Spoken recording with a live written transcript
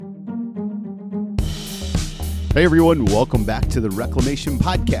Hey everyone, welcome back to the Reclamation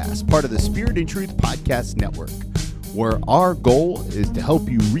Podcast, part of the Spirit and Truth Podcast Network, where our goal is to help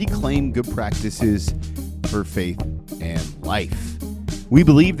you reclaim good practices for faith and life. We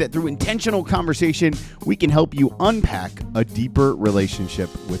believe that through intentional conversation, we can help you unpack a deeper relationship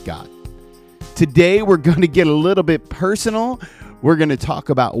with God. Today, we're going to get a little bit personal. We're going to talk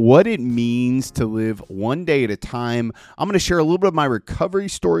about what it means to live one day at a time. I'm going to share a little bit of my recovery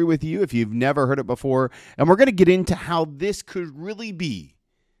story with you if you've never heard it before. And we're going to get into how this could really be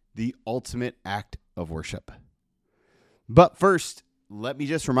the ultimate act of worship. But first, let me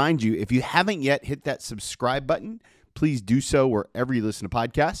just remind you, if you haven't yet hit that subscribe button, please do so wherever you listen to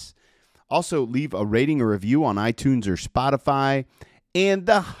podcasts. Also, leave a rating or review on iTunes or Spotify. And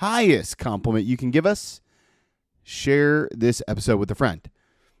the highest compliment you can give us, share this episode with a friend.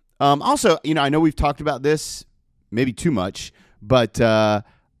 Also, I know we've talked about this maybe too much, but I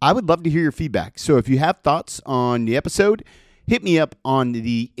would love to hear your feedback. So if you have thoughts on the episode, hit me up on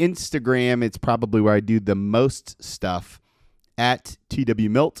the Instagram. It's probably where I do the most stuff, at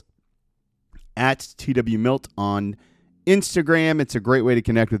TWMilt, at TWMilt on Instagram. It's a great way to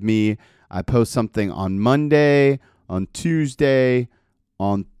connect with me. I post something on Monday, on Tuesday,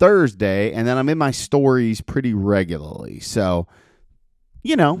 on Thursday, and then I'm in my stories pretty regularly. So,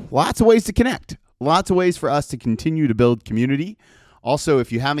 lots of ways to connect. Lots of ways for us to continue to build community. Also,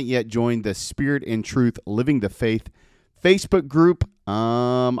 if you haven't yet joined the Spirit and Truth Living the Faith Facebook group,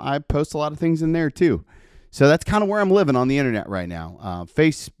 I post a lot of things in there too. So that's kind of where I'm living on the internet right now.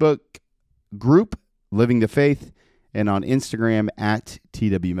 Facebook group, Living the Faith, and on Instagram at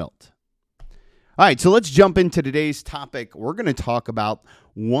TWMilt. All right, so let's jump into today's topic. We're going to talk about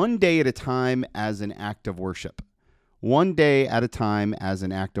one day at a time as an act of worship. One day at a time as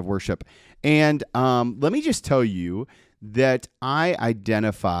an act of worship. And let me just tell you that I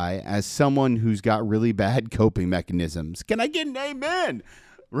identify as someone who's got really bad coping mechanisms. Can I get an amen?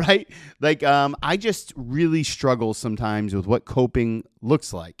 Right? I just really struggle sometimes with what coping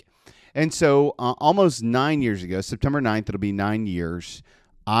looks like. And so almost 9 years ago, September 9th, it'll be 9 years,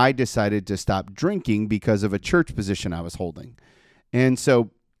 I decided to stop drinking because of a church position I was holding. And so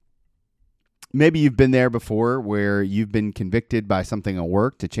maybe you've been there before where you've been convicted by something at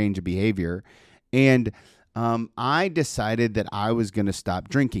work to change a behavior. And I decided that I was going to stop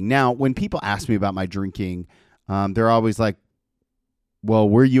drinking. Now, when people ask me about my drinking, they're always like, well,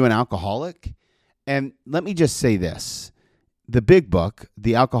 were you an alcoholic? And let me just say this. The big book,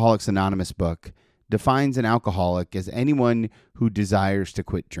 the Alcoholics Anonymous book, defines an alcoholic as anyone who desires to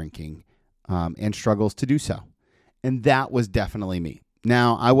quit drinking and struggles to do so. And that was definitely me.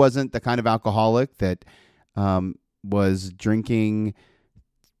 Now, I wasn't the kind of alcoholic that was drinking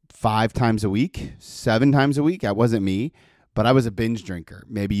 5 times a week, 7 times a week. That wasn't me, but I was a binge drinker.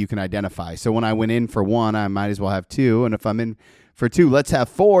 Maybe you can identify. So when I went in for 1, I might as well have 2. And if I'm in for 2, let's have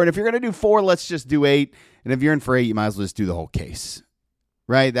 4. And if you're going to do 4, let's just do 8. And if you're in for 8, you might as well just do the whole case.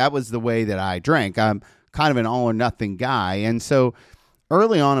 Right? That was the way that I drank. I'm kind of an all or nothing guy. And so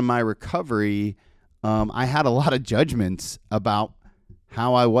early on in my recovery, I had a lot of judgments about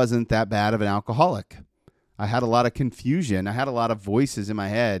how I wasn't that bad of an alcoholic. I had a lot of confusion. I had a lot of voices in my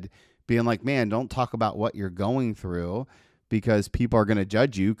head being like, man, don't talk about what you're going through because people are going to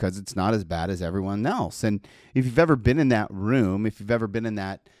judge you because it's not as bad as everyone else. And if you've ever been in that room, if you've ever been in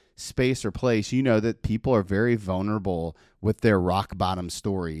that space or place, you know that people are very vulnerable with their rock bottom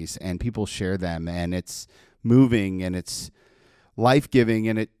stories, and people share them, and it's moving and it's life-giving,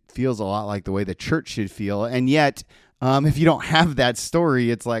 and it feels a lot like the way the church should feel. And yet, if you don't have that story,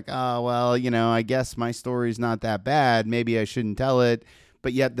 it's like, oh, well, I guess my story's not that bad. Maybe I shouldn't tell it.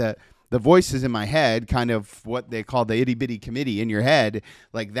 But yet the voices in my head, kind of what they call the itty-bitty committee in your head,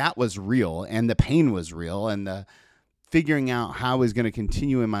 like that was real, and the pain was real, and the figuring out how I was going to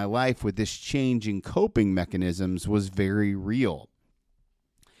continue in my life with this change in coping mechanisms was very real.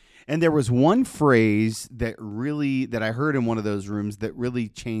 And there was one phrase that I heard in one of those rooms that really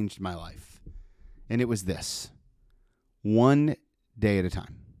changed my life. And it was this: one day at a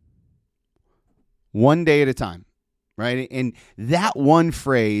time. One day at a time. Right? And that one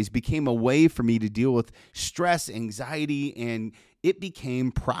phrase became a way for me to deal with stress, anxiety, and it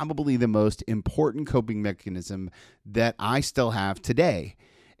became probably the most important coping mechanism that I still have today.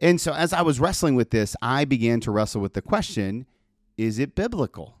 And so as I was wrestling with this, I began to wrestle with the question, is it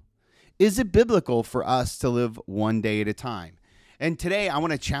biblical? Is it biblical for us to live one day at a time? And today I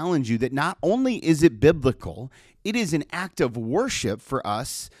want to challenge you that not only is it biblical, it is an act of worship for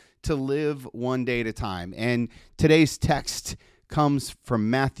us to live one day at a time. And today's text comes from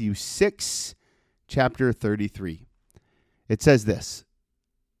Matthew 6, chapter 33. It says this: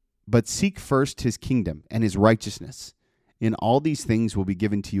 But seek first his kingdom and his righteousness, and all these things will be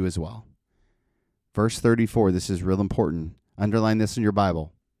given to you as well. Verse 34, this is real important. Underline this in your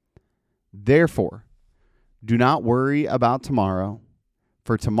Bible. Therefore, do not worry about tomorrow,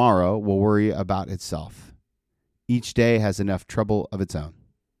 for tomorrow will worry about itself. Each day has enough trouble of its own.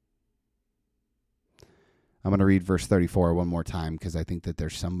 I'm going to read verse 34 one more time because I think that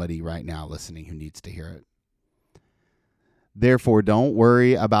there's somebody right now listening who needs to hear it. Therefore, don't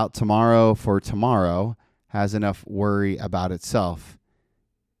worry about tomorrow, for tomorrow has enough worry about itself.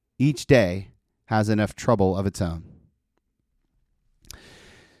 Each day has enough trouble of its own.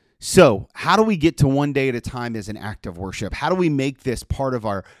 So, how do we get to one day at a time as an act of worship? How do we make this part of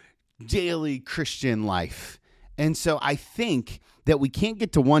our daily Christian life? And so I think that we can't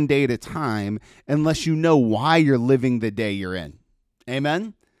get to one day at a time unless you know why you're living the day you're in.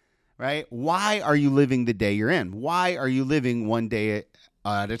 Amen? Right? Why are you living the day you're in? Why are you living one day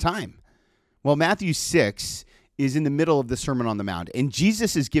at a time? Well, Matthew 6 is in the middle of the Sermon on the Mount, and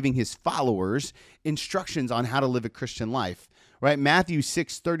Jesus is giving his followers instructions on how to live a Christian life. Right? Matthew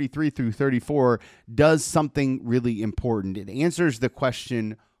 6:33 through 34 does something really important. It answers the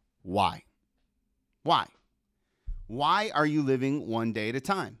question, why? Why? Why are you living one day at a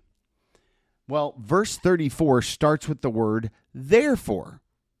time? Well, verse 34 starts with the word therefore.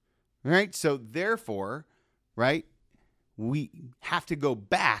 Right? So therefore, right, we have to go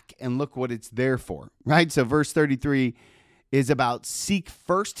back and look what it's there for. Right? So verse 33 is about seek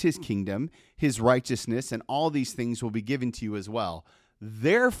first his kingdom, his righteousness, and all these things will be given to you as well.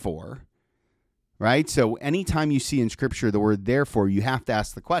 Therefore, right? So anytime you see in Scripture the word therefore, you have to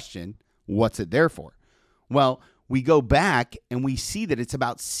ask the question, what's it there for? Well, we go back and we see that it's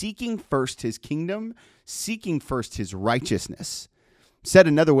about seeking first his kingdom, seeking first his righteousness. Said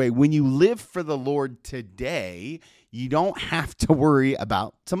another way, when you live for the Lord today, you don't have to worry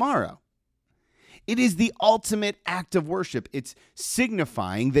about tomorrow. It is the ultimate act of worship. It's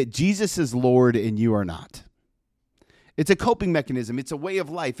signifying that Jesus is Lord and you are not. It's a coping mechanism. It's a way of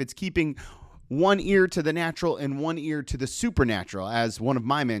life. It's keeping one ear to the natural and one ear to the supernatural, as one of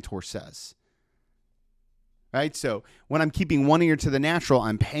my mentors says. Right? So when I'm keeping one ear to the natural,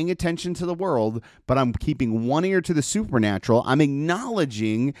 I'm paying attention to the world, but I'm keeping one ear to the supernatural. I'm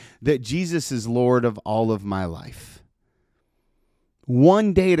acknowledging that Jesus is Lord of all of my life.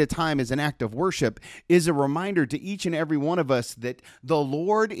 One day at a time as an act of worship is a reminder to each and every one of us that the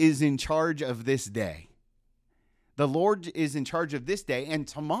Lord is in charge of this day. The Lord is in charge of this day, and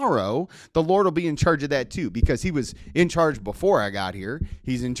tomorrow the Lord will be in charge of that too, because he was in charge before I got here.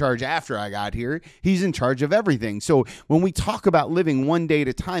 He's in charge after I got here. He's in charge of everything. So when we talk about living one day at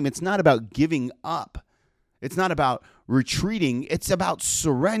a time, it's not about giving up. It's not about retreating. It's about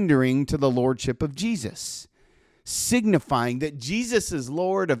surrendering to the lordship of Jesus, signifying that Jesus is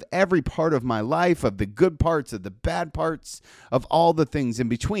Lord of every part of my life, of the good parts, of the bad parts, of all the things in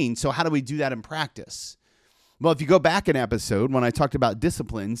between. So how do we do that in practice? Well, if you go back an episode when I talked about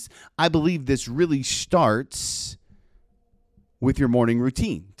disciplines, I believe this really starts with your morning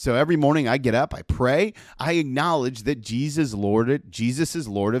routine. So every morning I get up, I pray, I acknowledge that Jesus is Lord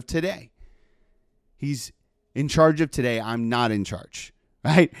of today. He's in charge of today. I'm not in charge,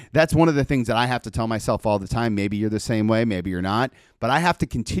 right? That's one of the things that I have to tell myself all the time. Maybe you're the same way, maybe you're not, but I have to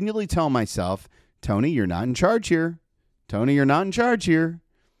continually tell myself, Tony, you're not in charge here. Tony, you're not in charge here.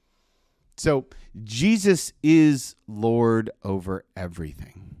 So Jesus is Lord over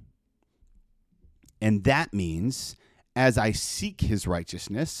everything. And that means as I seek his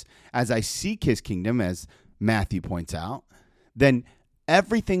righteousness, as I seek his kingdom, as Matthew points out, then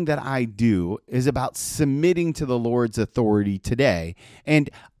everything that I do is about submitting to the Lord's authority today. And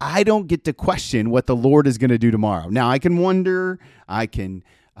I don't get to question what the Lord is going to do tomorrow. Now, I can wonder, I can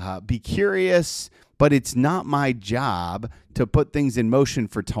be curious, but it's not my job to put things in motion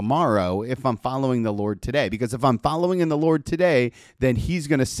for tomorrow if I'm following the Lord today. Because if I'm following in the Lord today, then he's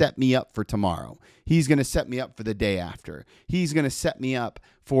going to set me up for tomorrow. He's going to set me up for the day after. He's going to set me up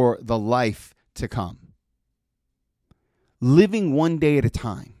for the life to come. Living one day at a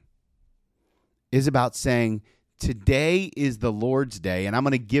time is about saying, today is the Lord's day, and I'm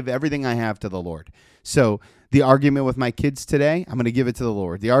going to give everything I have to the Lord. So the argument with my kids today, I'm going to give it to the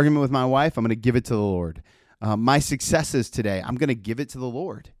Lord. The argument with my wife, I'm going to give it to the Lord. My successes today, I'm going to give it to the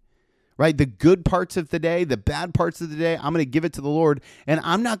Lord. Right? The good parts of the day, the bad parts of the day, I'm going to give it to the Lord. And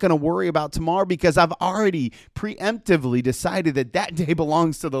I'm not going to worry about tomorrow because I've already preemptively decided that that day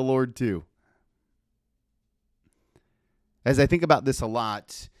belongs to the Lord too. As I think about this a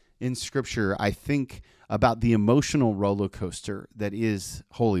lot in Scripture, I think about the emotional roller coaster that is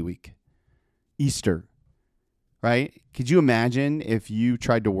Holy Week, Easter, right? Could you imagine if you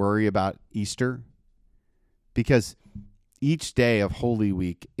tried to worry about Easter? Because each day of Holy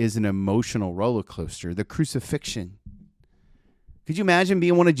Week is an emotional roller coaster, the crucifixion. Could you imagine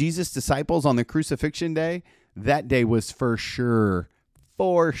being one of Jesus' disciples on the crucifixion day? That day was for sure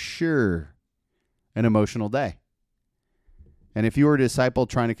an emotional day. And if you were a disciple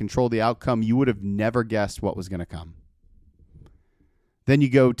trying to control the outcome, you would have never guessed what was going to come. Then you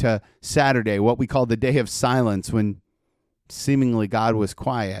go to Saturday, what we call the day of silence, when seemingly God was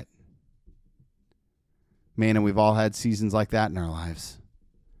quiet. Man, and we've all had seasons like that in our lives.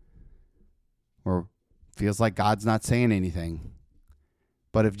 Or feels like God's not saying anything.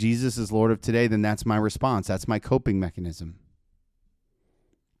 But if Jesus is Lord of today, then that's my response. That's my coping mechanism.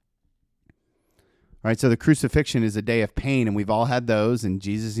 All right, so the crucifixion is a day of pain, and we've all had those, and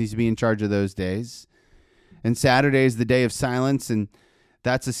Jesus needs to be in charge of those days. And Saturday is the day of silence, and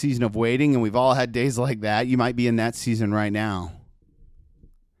that's a season of waiting, and we've all had days like that. You might be in that season right now.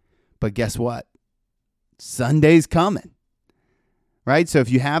 But guess what? Sunday's coming. Right? So if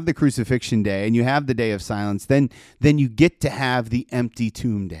you have the crucifixion day and you have the day of silence, then you get to have the empty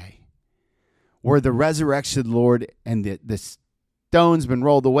tomb day, where the resurrection Lord and the stone's been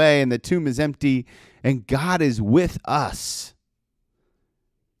rolled away and the tomb is empty and God is with us.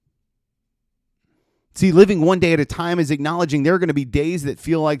 See, living one day at a time is acknowledging there are going to be days that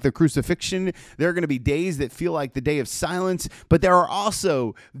feel like the crucifixion. There are going to be days that feel like the day of silence, but there are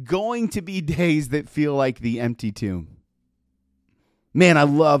also going to be days that feel like the empty tomb. Man, I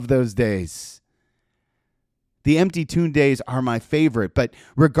love those days. The empty tomb days are my favorite, but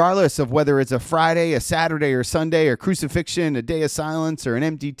regardless of whether it's a Friday, a Saturday, or Sunday, or crucifixion, a day of silence, or an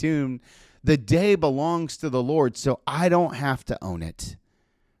empty tomb, the day belongs to the Lord, so I don't have to own it.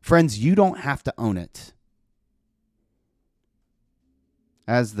 Friends, you don't have to own it.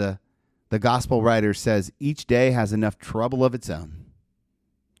 As the gospel writer says, each day has enough trouble of its own.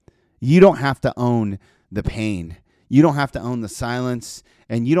 You don't have to own the pain. You don't have to own the silence,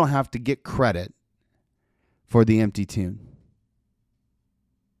 and you don't have to get credit for the empty tomb.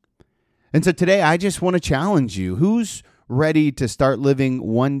 And so today, I just want to challenge you. Who's ready to start living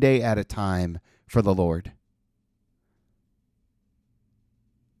one day at a time for the Lord?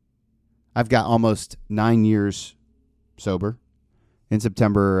 I've got almost 9 years sober. In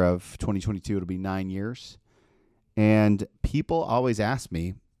September of 2022, it'll be 9 years. And people always ask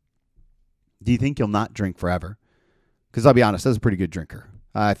me, do you think you'll not drink forever? Because I'll be honest, I was a pretty good drinker.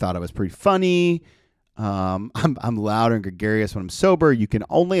 I thought I was pretty funny. I'm loud and gregarious when I'm sober. You can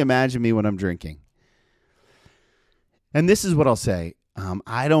only imagine me when I'm drinking. And this is what I'll say.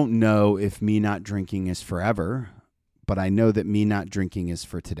 I don't know if me not drinking is forever, but I know that me not drinking is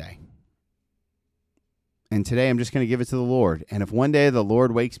for today. And today I'm just going to give it to the Lord. And if one day the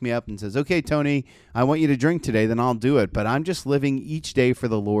Lord wakes me up and says, okay, Tony, I want you to drink today, then I'll do it. But I'm just living each day for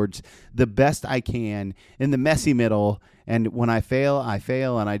the Lord's the best I can in the messy middle. And when I fail,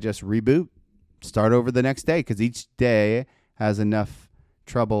 and I just reboot, start over the next day, because each day has enough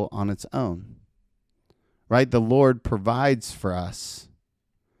trouble on its own. Right? The Lord provides for us.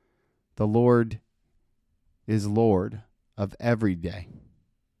 The Lord is Lord of every day.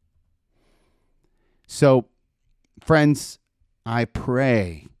 So, friends, I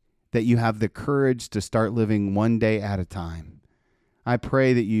pray that you have the courage to start living one day at a time. I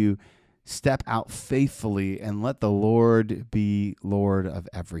pray that you step out faithfully and let the Lord be Lord of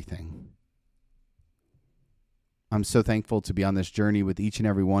everything. I'm so thankful to be on this journey with each and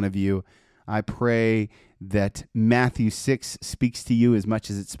every one of you. I pray that Matthew 6 speaks to you as much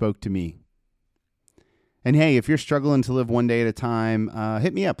as it spoke to me. And hey, if you're struggling to live one day at a time,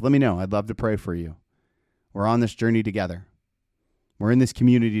 hit me up. Let me know. I'd love to pray for you. We're on this journey together. We're in this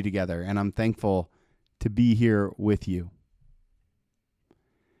community together, and I'm thankful to be here with you.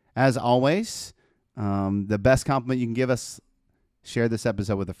 As always, the best compliment you can give us, share this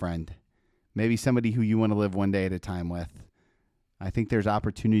episode with a friend. Maybe somebody who you want to live one day at a time with. I think there's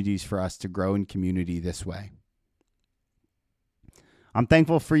opportunities for us to grow in community this way. I'm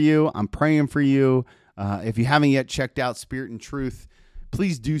thankful for you. I'm praying for you. If you haven't yet checked out Spirit and Truth,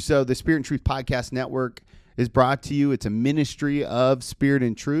 please do so. The Spirit and Truth Podcast Network is brought to you. It's a ministry of Spirit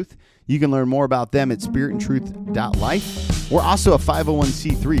and Truth. You can learn more about them at spiritandtruth.life. We're also a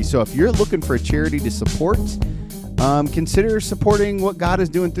 501c3, so if you're looking for a charity to support, consider supporting what God is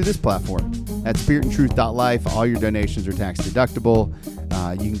doing through this platform. At spiritandtruth.life, all your donations are tax deductible.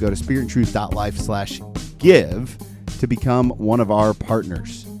 You can go to spiritandtruth.life/give to become one of our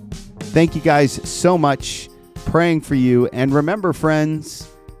partners. Thank you guys so much. Praying for you. And remember, friends,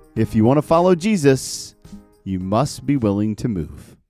 if you want to follow Jesus, you must be willing to move.